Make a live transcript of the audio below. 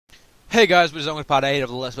Hey guys, we're on with part 8 of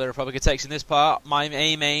the Let's Play Republic of Texas. In this part, my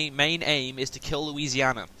main aim is to kill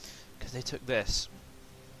Louisiana, because they took this.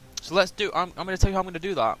 So let's do, I'm going to tell you how I'm going to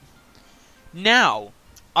do that. Now,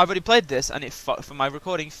 I've already played this, and it, for my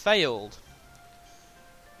recording, failed.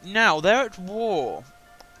 Now, they're at war.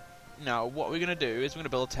 Now, what we're going to do is we're going to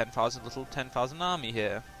build a little 10,000 army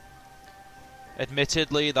here.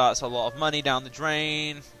 Admittedly, that's a lot of money down the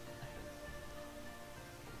drain.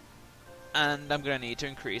 And I'm going to need to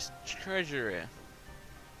increase treasury.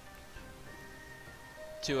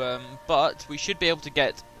 But we should be able to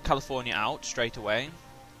get California out straight away.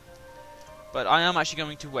 But I am actually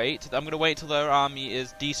going to wait. I'm going to wait till their army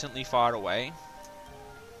is decently far away.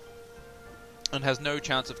 And has no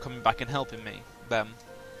chance of coming back and helping them.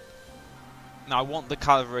 Now I want the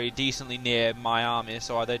cavalry decently near my army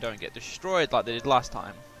so they don't get destroyed like they did last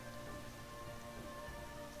time.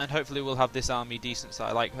 And hopefully we'll have this army decent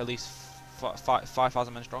size, like at least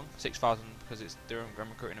 5,000 men strong, 6,000 because I'm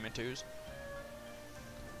recruiting them in twos.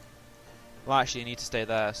 Well, actually, you need to stay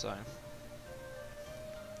there. So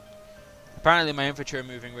apparently, my infantry are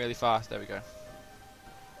moving really fast. There we go.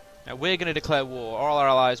 Now we're going to declare war. All our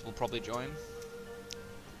allies will probably join.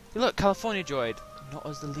 Hey, look, California joined. Not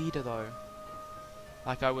as the leader though.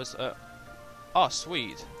 Like I was. Oh,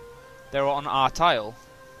 sweet. They're on our tile.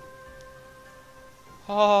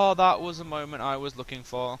 Oh, that was a moment I was looking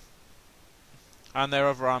for. And there are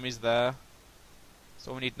other armies there.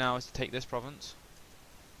 So all we need now is to take this province.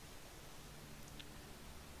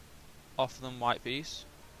 Offer them white peace.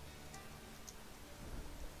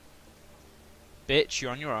 Bitch,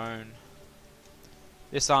 you're on your own.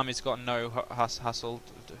 This army's got no hassle.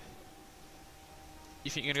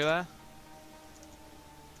 You think you're gonna go there?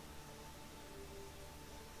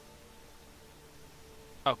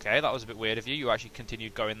 Okay, that was a bit weird of you. You actually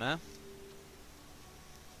continued going there.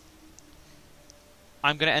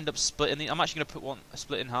 I'm going to end up splitting the... I'm actually going to put a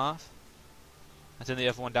split in half. And then the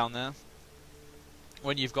other one down there.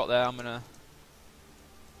 When you've got there, I'm going to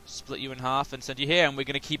split you in half and send you here. And we're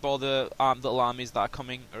going to keep all the little armies that are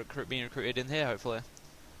coming, or being recruited in here, hopefully.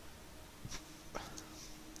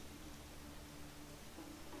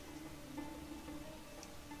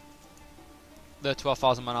 The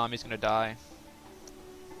 12,000 man army is going to die.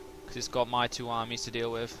 Because it's got my two armies to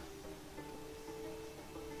deal with.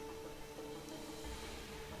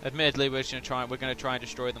 Admittedly, we're going to try and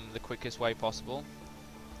destroy them the quickest way possible.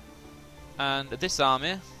 And this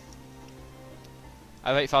army, I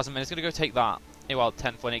have 8,000 men. It's going to go take that. Well,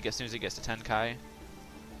 10 when as soon as it gets to 10k.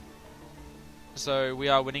 So we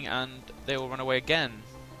are winning, and they will run away again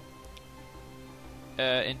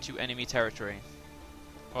into enemy territory.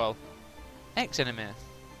 Well, ex-enemy.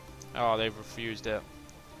 Oh, they've refused it.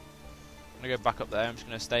 I'm going to go back up there. I'm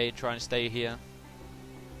just going to try and stay here.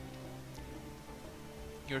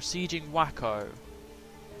 You're sieging Waco.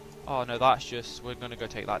 Oh no, that's just... We're going to go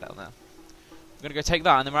take that down there. We're going to go take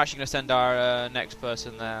that, and then we're actually going to send our next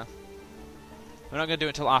person there. We're not going to do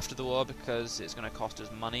it until after the war, because it's going to cost us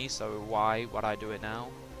money, so why would I do it now?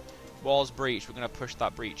 Walls breached. We're going to push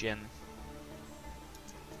that breach in.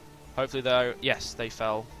 Hopefully they're... Yes, they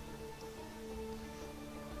fell.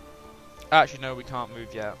 Actually, no, we can't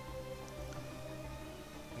move yet.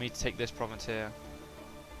 We need to take this province here.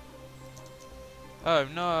 Oh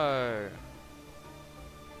no!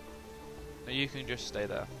 You can just stay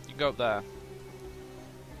there. You can go up there.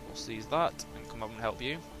 We'll seize that and come up and help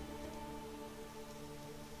you.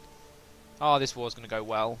 Oh, this war's going to go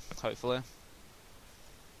well, hopefully.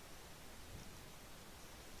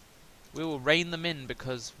 We will rein them in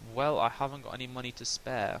because, well, I haven't got any money to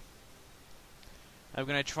spare. And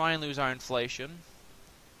we're going to try and lose our inflation.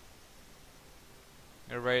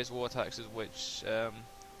 I'm going to raise war taxes, which...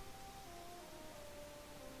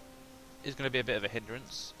 is going to be a bit of a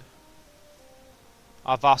hindrance.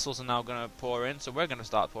 Our vassals are now going to pour in, so we're going to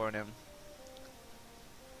start pouring in.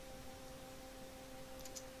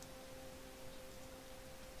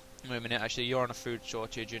 Wait a minute, actually you're on a food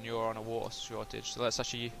shortage and you're on a water shortage, so let's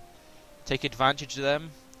actually take advantage of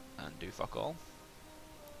them and do fuck all.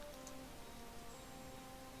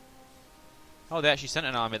 Oh, they actually sent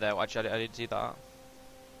an army there. Actually, I didn't see that.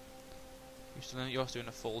 You're still in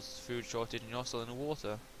a full food shortage and you're still in the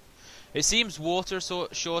water. It seems water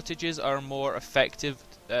shortages are more effective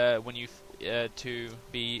when you to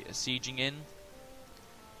be sieging in,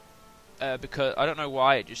 because I don't know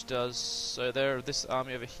why it just does. So this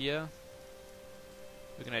army over here,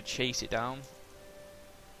 we're gonna chase it down.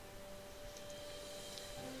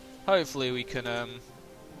 Hopefully we can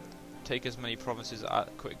take as many provinces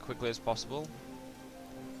quickly as possible,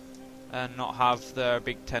 and not have their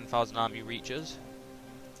big 10,000 army reach us.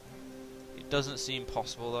 Doesn't seem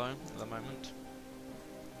possible though at the moment.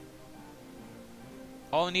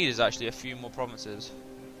 All I need is actually a few more provinces.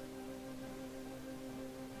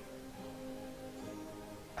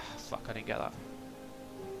 Fuck, I didn't get that.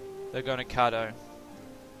 They're going to Caddo.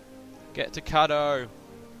 Get to Caddo.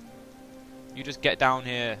 You just get down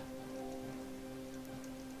here.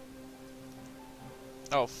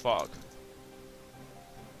 Oh fuck.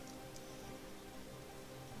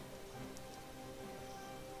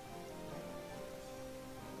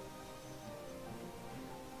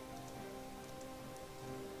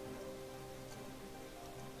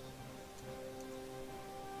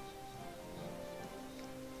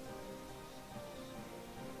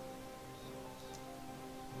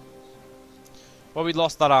 Well, we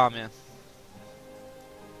lost that army.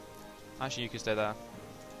 Actually, you can stay there.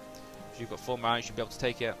 If you've got full morale, you should be able to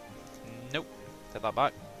take it. Nope. Take that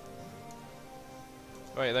back.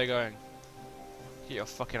 Wait, they're going. Get your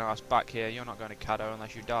fucking ass back here. You're not going to Caddo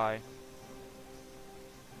unless you die.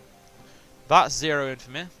 That's 0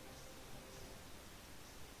 infamy.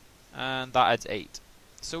 And that adds 8.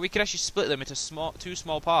 So we could actually split them into two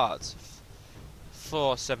small parts.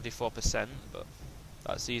 For 74%, but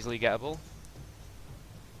that's easily gettable.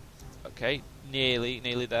 Okay,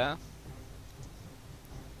 nearly there.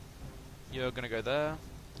 You're gonna go there.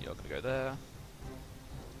 You're gonna go there.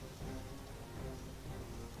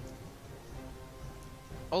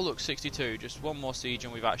 Oh look, 62. Just one more siege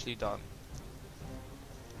and we've actually done.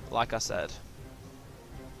 Like I said.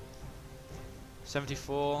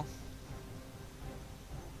 74.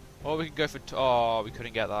 Or we could go for... oh, we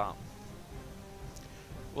couldn't get that.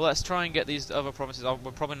 Well, let's try and get these other provinces.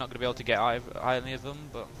 We're probably not going to be able to get any of them,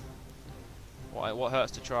 but... what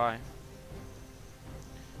hurts to try?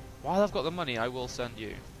 While I've got the money, I will send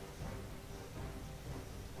you.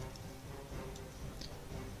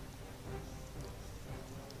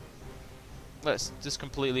 Let's just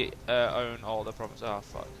completely own all the provinces. Oh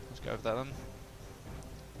fuck! Let's go over there then.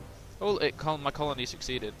 Oh, my colony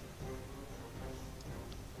succeeded.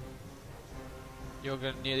 You're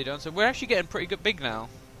nearly done. So we're actually getting pretty good big now.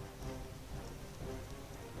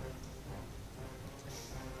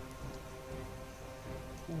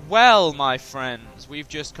 Well, my friends, we've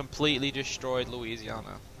just completely destroyed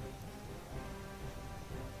Louisiana.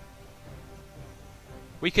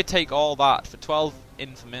 We could take all that for 12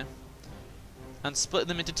 infamy and split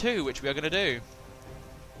them into 2, which we are going to do.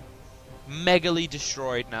 Megally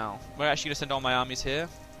destroyed now. We're actually going to send all my armies here.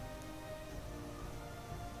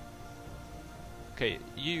 Okay,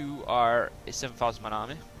 you are a 7,000 man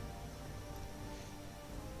army.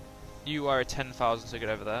 You are a 10,000, so get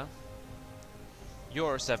over there.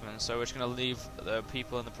 You're a 7, so we're just going to leave the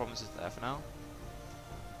people in the provinces there for now.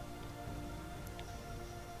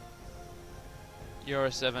 You're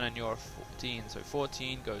a 7 and you're a 14, so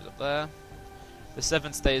 14 goes up there. The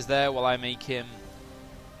 7 stays there while I make him...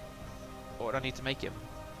 what do I need to make him?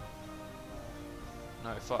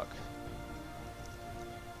 No, fuck.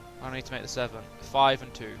 I need to make the 7. 5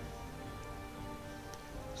 and 2.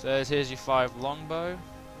 So here's your 5 longbow.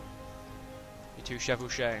 Your 2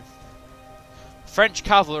 chevauchés. French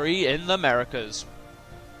cavalry in the Americas.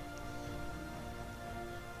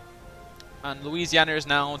 And Louisiana is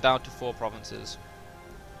now down to 4 provinces.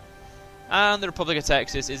 And the Republic of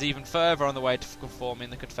Texas is even further on the way to forming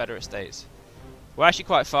the Confederate States. We're actually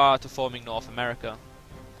quite far to forming North America.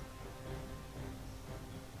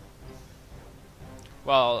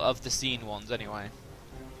 Well, of the seen ones anyway.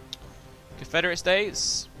 Confederate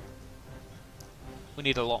States, we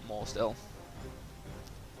need a lot more still.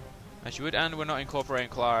 As you would, and we're not incorporating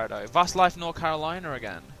Colorado. Vast Life North Carolina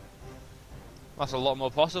again. That's a lot more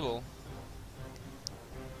possible.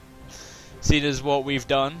 Seeing as what we've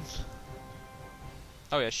done.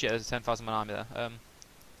 Oh yeah, shit, there's a 10,000 man army there.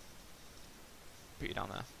 Put you down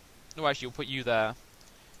there. No, actually, we'll put you there.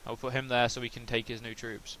 I'll put him there so we can take his new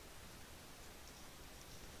troops.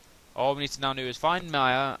 All we need to now do is find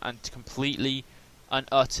Maya and to completely and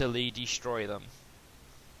utterly destroy them.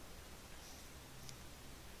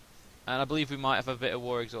 And I believe we might have a bit of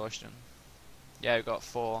war exhaustion. Yeah, we've got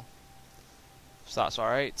 4. So that's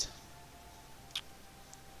alright.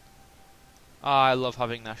 I love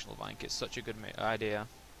having National Bank. It's such a good idea.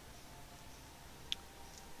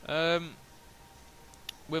 We're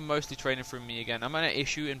mostly trading through me again. I'm going to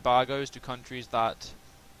issue embargoes to countries that...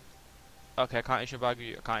 okay, I can't issue embargo.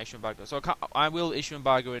 I can't issue embargo. So I will issue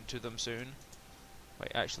embargo into them soon.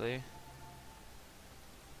 Wait, actually...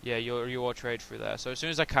 yeah, you all trade through there. So as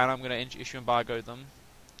soon as I can, I'm going to issue embargo them.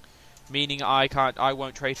 Meaning I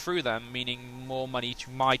won't trade through them, meaning more money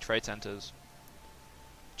to my trade centers.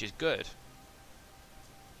 Which is good.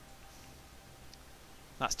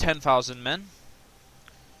 That's 10,000 men.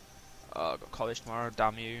 Oh, I've got college tomorrow,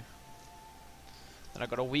 damn you. Then I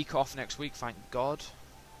got a week off next week, thank God.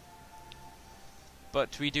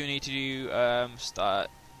 But we do need to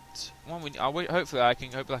start. Well, hopefully I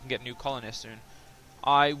can get new colonists soon.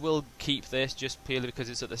 I will keep this just purely because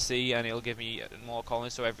it's at the sea and it'll give me more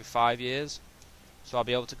colonists. So every 5 years, so I'll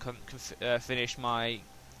be able to finish my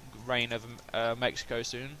reign of Mexico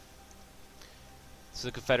soon. So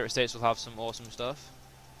the Confederate States will have some awesome stuff.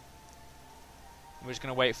 We're just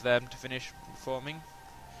gonna wait for them to finish forming.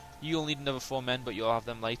 You'll need another 4 men, but you'll have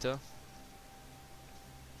them later.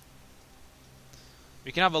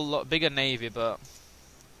 We can have a lot bigger navy, but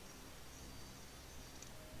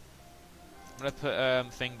I'm gonna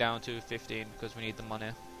put thing down to 15 because we need the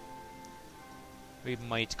money. We need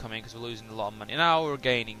money to come in because we're losing a lot of money. Now we're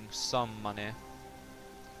gaining some money.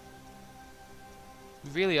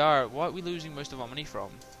 We really are. What are we losing most of our money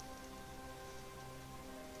from?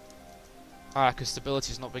 Because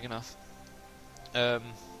stability is not big enough. As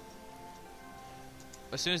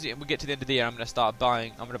soon as we get to the end of the year, I'm gonna start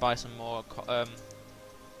buying. I'm gonna buy some more.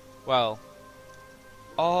 Well.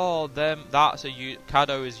 Oh, that's a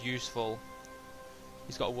Caddo is useful.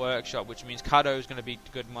 He's got a workshop, which means Caddo is gonna be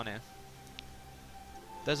good money.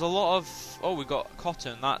 There's a lot of. Oh, we got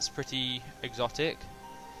cotton. That's pretty exotic.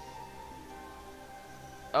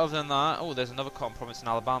 Other than that, oh, there's another cotton province in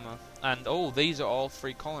Alabama, and oh, these are all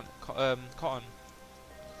free cotton.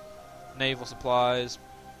 Naval supplies.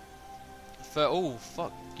 Oh,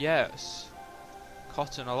 fuck yes,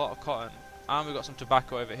 cotton, a lot of cotton, and we got some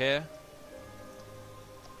tobacco over here.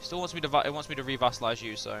 It still wants me to. It wants me to revassalize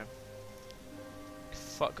you, so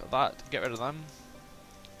fuck that. Get rid of them.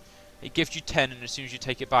 It gives you 10, and as soon as you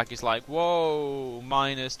take it back, it's like, whoa,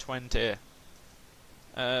 minus 20. Yeah,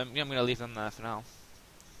 I'm gonna leave them there for now.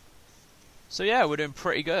 So yeah, we're doing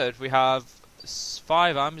pretty good. We have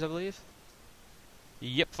 5 armies, I believe.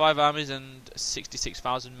 Yep, 5 armies and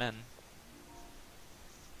 66,000 men.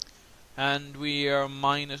 And we are on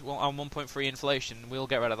 1.3 inflation. We'll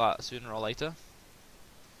get rid of that sooner or later.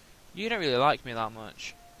 You don't really like me that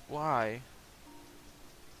much. Why?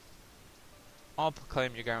 I'll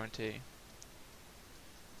proclaim your guarantee.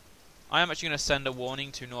 I am actually going to send a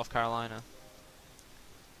warning to North Carolina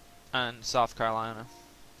and South Carolina.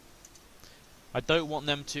 I don't want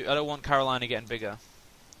them to. I don't want Carolina getting bigger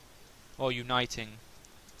or uniting.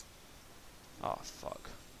 Oh fuck!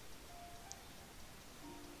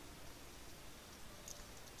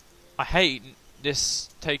 I hate this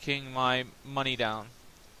taking my money down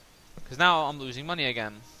because now I'm losing money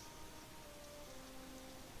again.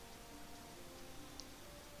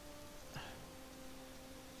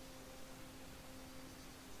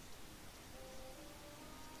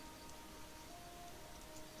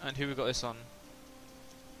 And who we got this on?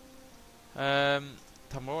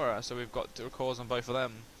 Tamora, so we've got recalls on both of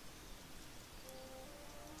them.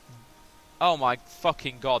 Oh my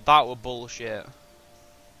fucking god, that were bullshit.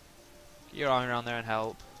 Get your arm around there and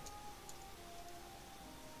help.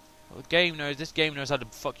 Well, this game knows how to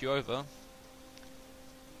fuck you over.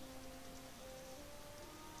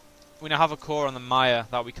 We now have a core on the Maya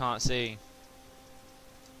that we can't see.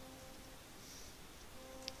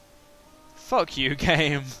 Fuck you,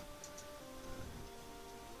 game.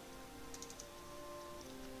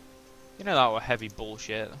 You know that were heavy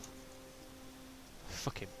bullshit.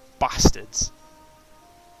 Fucking bastards.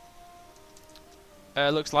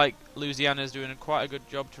 Looks like Louisiana's doing quite a good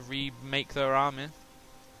job to remake their army.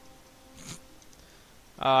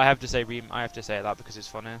 I have to say that because it's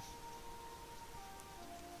funny.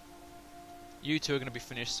 You two are going to be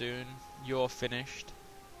finished soon. You're finished.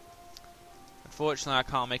 Unfortunately, I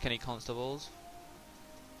can't make any constables.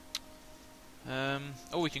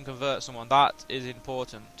 Oh, we can convert someone. That is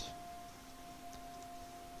important.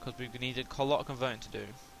 Because we need a lot of converting to do.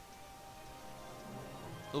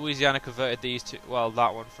 Louisiana converted these two. Well,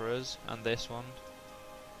 that one for us. And this one.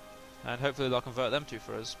 And hopefully they'll convert them two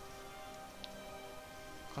for us.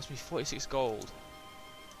 Cost me 46 gold.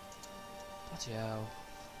 Bloody hell.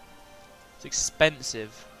 It's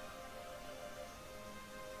expensive.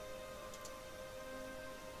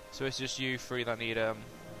 So it's just you three that need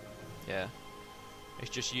yeah. It's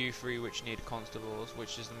just you three which need constables,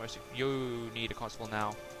 which is the most. You need a constable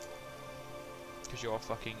now because you're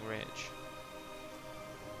fucking rich.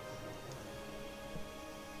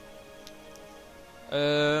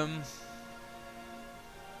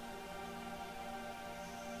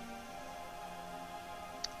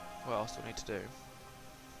 What else do I need to do?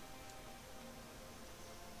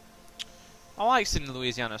 I like seeing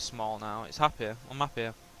Louisiana small now. It's happier. I'm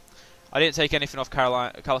happier. I didn't take anything off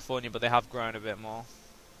California, but they have grown a bit more.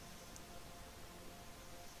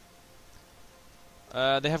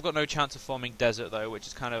 They have got no chance of forming desert though, which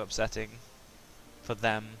is kind of upsetting for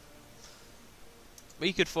them.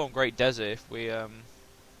 We could form Great Desert if we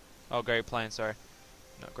oh, Great Plain, sorry.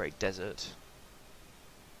 Not Great Desert.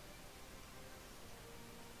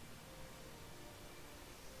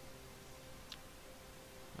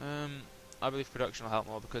 I believe production will help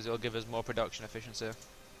more because it'll give us more production efficiency.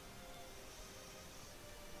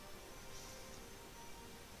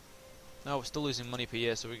 No, we're still losing money per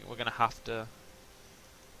year, so we're going to have to...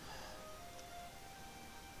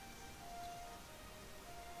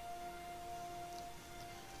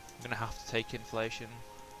 I'm going to have to take inflation.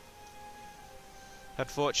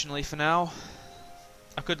 Unfortunately for now.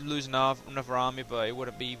 I could lose another army, but it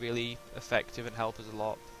wouldn't be really effective and help us a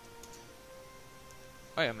lot.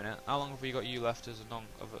 Wait a minute, how long have we got you left as a non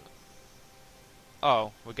of it?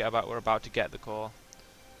 Oh, we're about to get the core.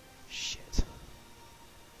 Shit.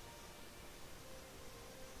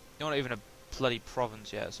 You're not even a bloody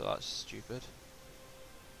province yet, so that's stupid.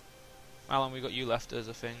 How long we got you left as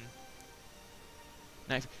a thing?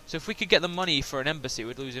 Now, so if we could get the money for an embassy,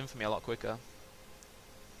 we'd lose infamy a lot quicker.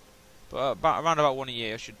 But around about 1 a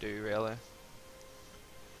year should do, really.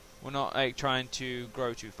 We're not trying to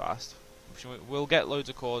grow too fast. We'll get loads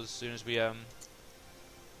of cores as soon as we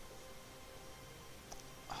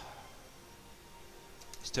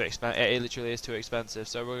It's too expensive. It literally is too expensive.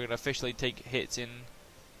 So we're gonna officially take hits in.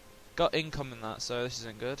 Got income in that, so this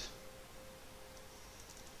isn't good.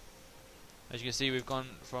 As you can see, we've gone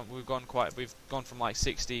from like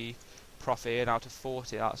 60 profit now to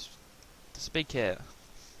 40. That's a big hit.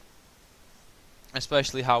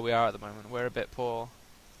 Especially how we are at the moment. We're a bit poor.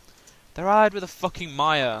 They're allied with a fucking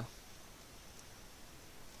Maya.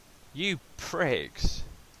 You pricks.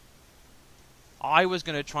 I was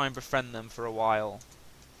going to try and befriend them for a while.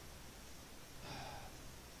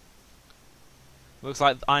 Looks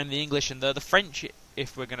like I'm the English and they're the French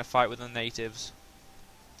if we're going to fight with the natives.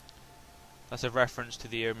 That's a reference to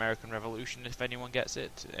the American Revolution, if anyone gets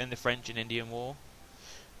it, in the French and Indian War.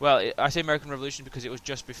 Well, I say American Revolution because it was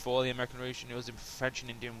just before the American Revolution. It was the French and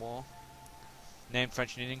Indian War. Named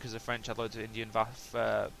French and Indian because the French had loads of Indian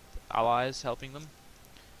allies helping them.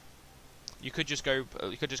 You could just go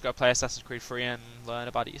play Assassin's Creed 3 and learn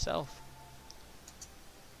about it yourself.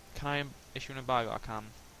 Can I issue an embargo? I can.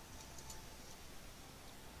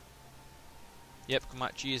 Yep,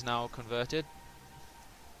 Comanche is now converted.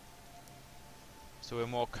 So we're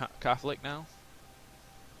more Catholic now.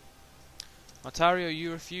 Ontario,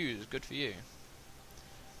 you refuse. Good for you.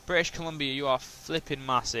 British Columbia, you are flipping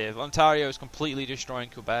massive. Ontario is completely destroying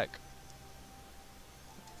Quebec.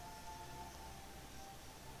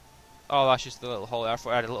 Oh, that's just the little hole there. I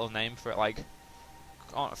thought I had a little name for it, like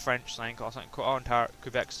French slang or something. Ontario,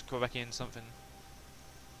 Quebecian something.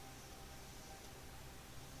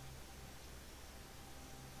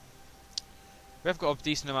 We've got a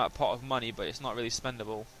decent amount of pot of money, but it's not really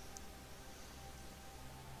spendable.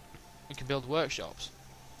 We can build workshops.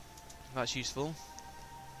 That's useful.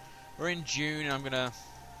 We're in June, and I'm gonna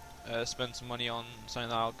spend some money on something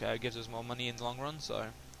that gives us more money in the long run. So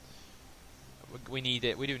we need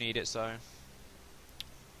it. We do need it. So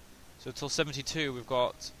until 72, we've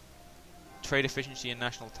got trade efficiency and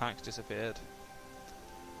national tax disappeared.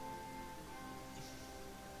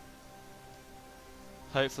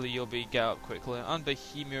 Hopefully you'll get up quickly. And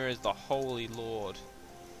Bohemia is the Holy Lord.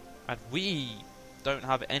 And we don't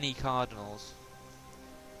have any cardinals.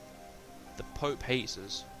 The Pope hates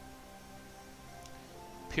us.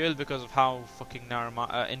 Purely because of how fucking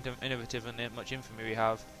innovative and much infamy we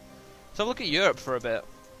have. So look at Europe for a bit.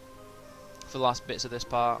 For the last bits of this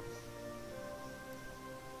part.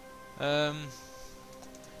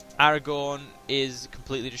 Aragon is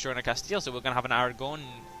completely destroying Castile, so we're going to have an Aragon.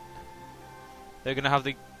 They're going to have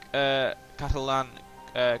the Catalan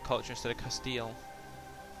culture instead of Castile.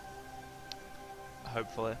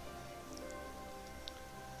 Hopefully.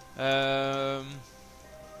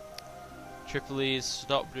 Tripoli's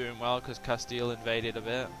stopped doing well because Castile invaded a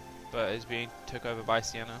bit, but is being took over by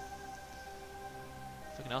Siena.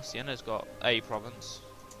 Fucking hell, Siena's got a province.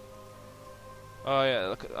 Oh yeah,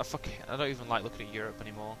 look, I don't even like looking at Europe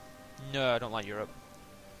anymore. No, I don't like Europe.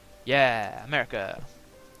 Yeah, America.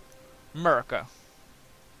 America.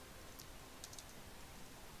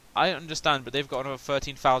 I understand, but they've got another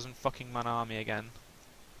 13,000 fucking man army again.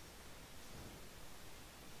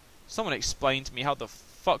 Someone explain to me how the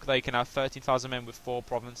fuck they can have 13,000 men with 4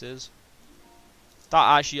 provinces.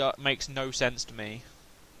 That actually makes no sense to me.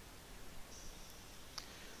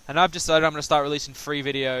 And I've decided I'm going to start releasing 3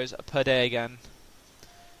 videos per day again.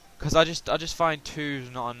 Because I just find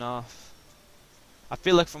 2's not enough. I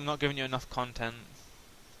feel like if I'm not giving you enough content.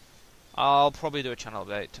 I'll probably do a channel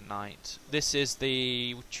update tonight. This is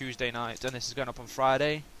the Tuesday night, and this is going up on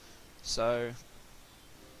Friday, so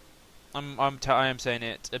I am saying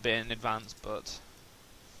it a bit in advance, but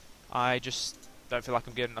I just don't feel like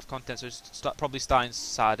I'm getting enough content, so probably starting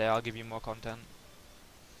Saturday I'll give you more content.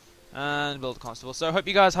 And build a constable. So I hope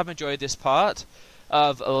you guys have enjoyed this part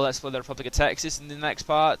of Let's Play the Republic of Texas. In the next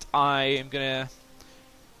part, I am gonna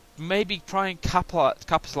maybe try and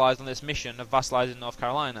capitalize on this mission of vassalizing North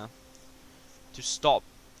Carolina to stop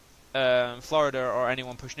Florida or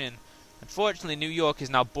anyone pushing in. Unfortunately, New York is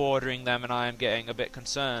now bordering them, and I am getting a bit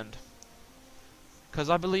concerned because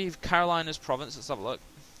I believe Carolina's province. Let's have a look.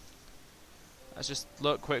 Let's just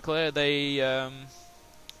look quickly. They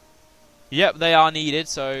yep, they are needed.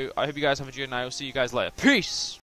 So I hope you guys have enjoyed, and I will see you guys later. Peace.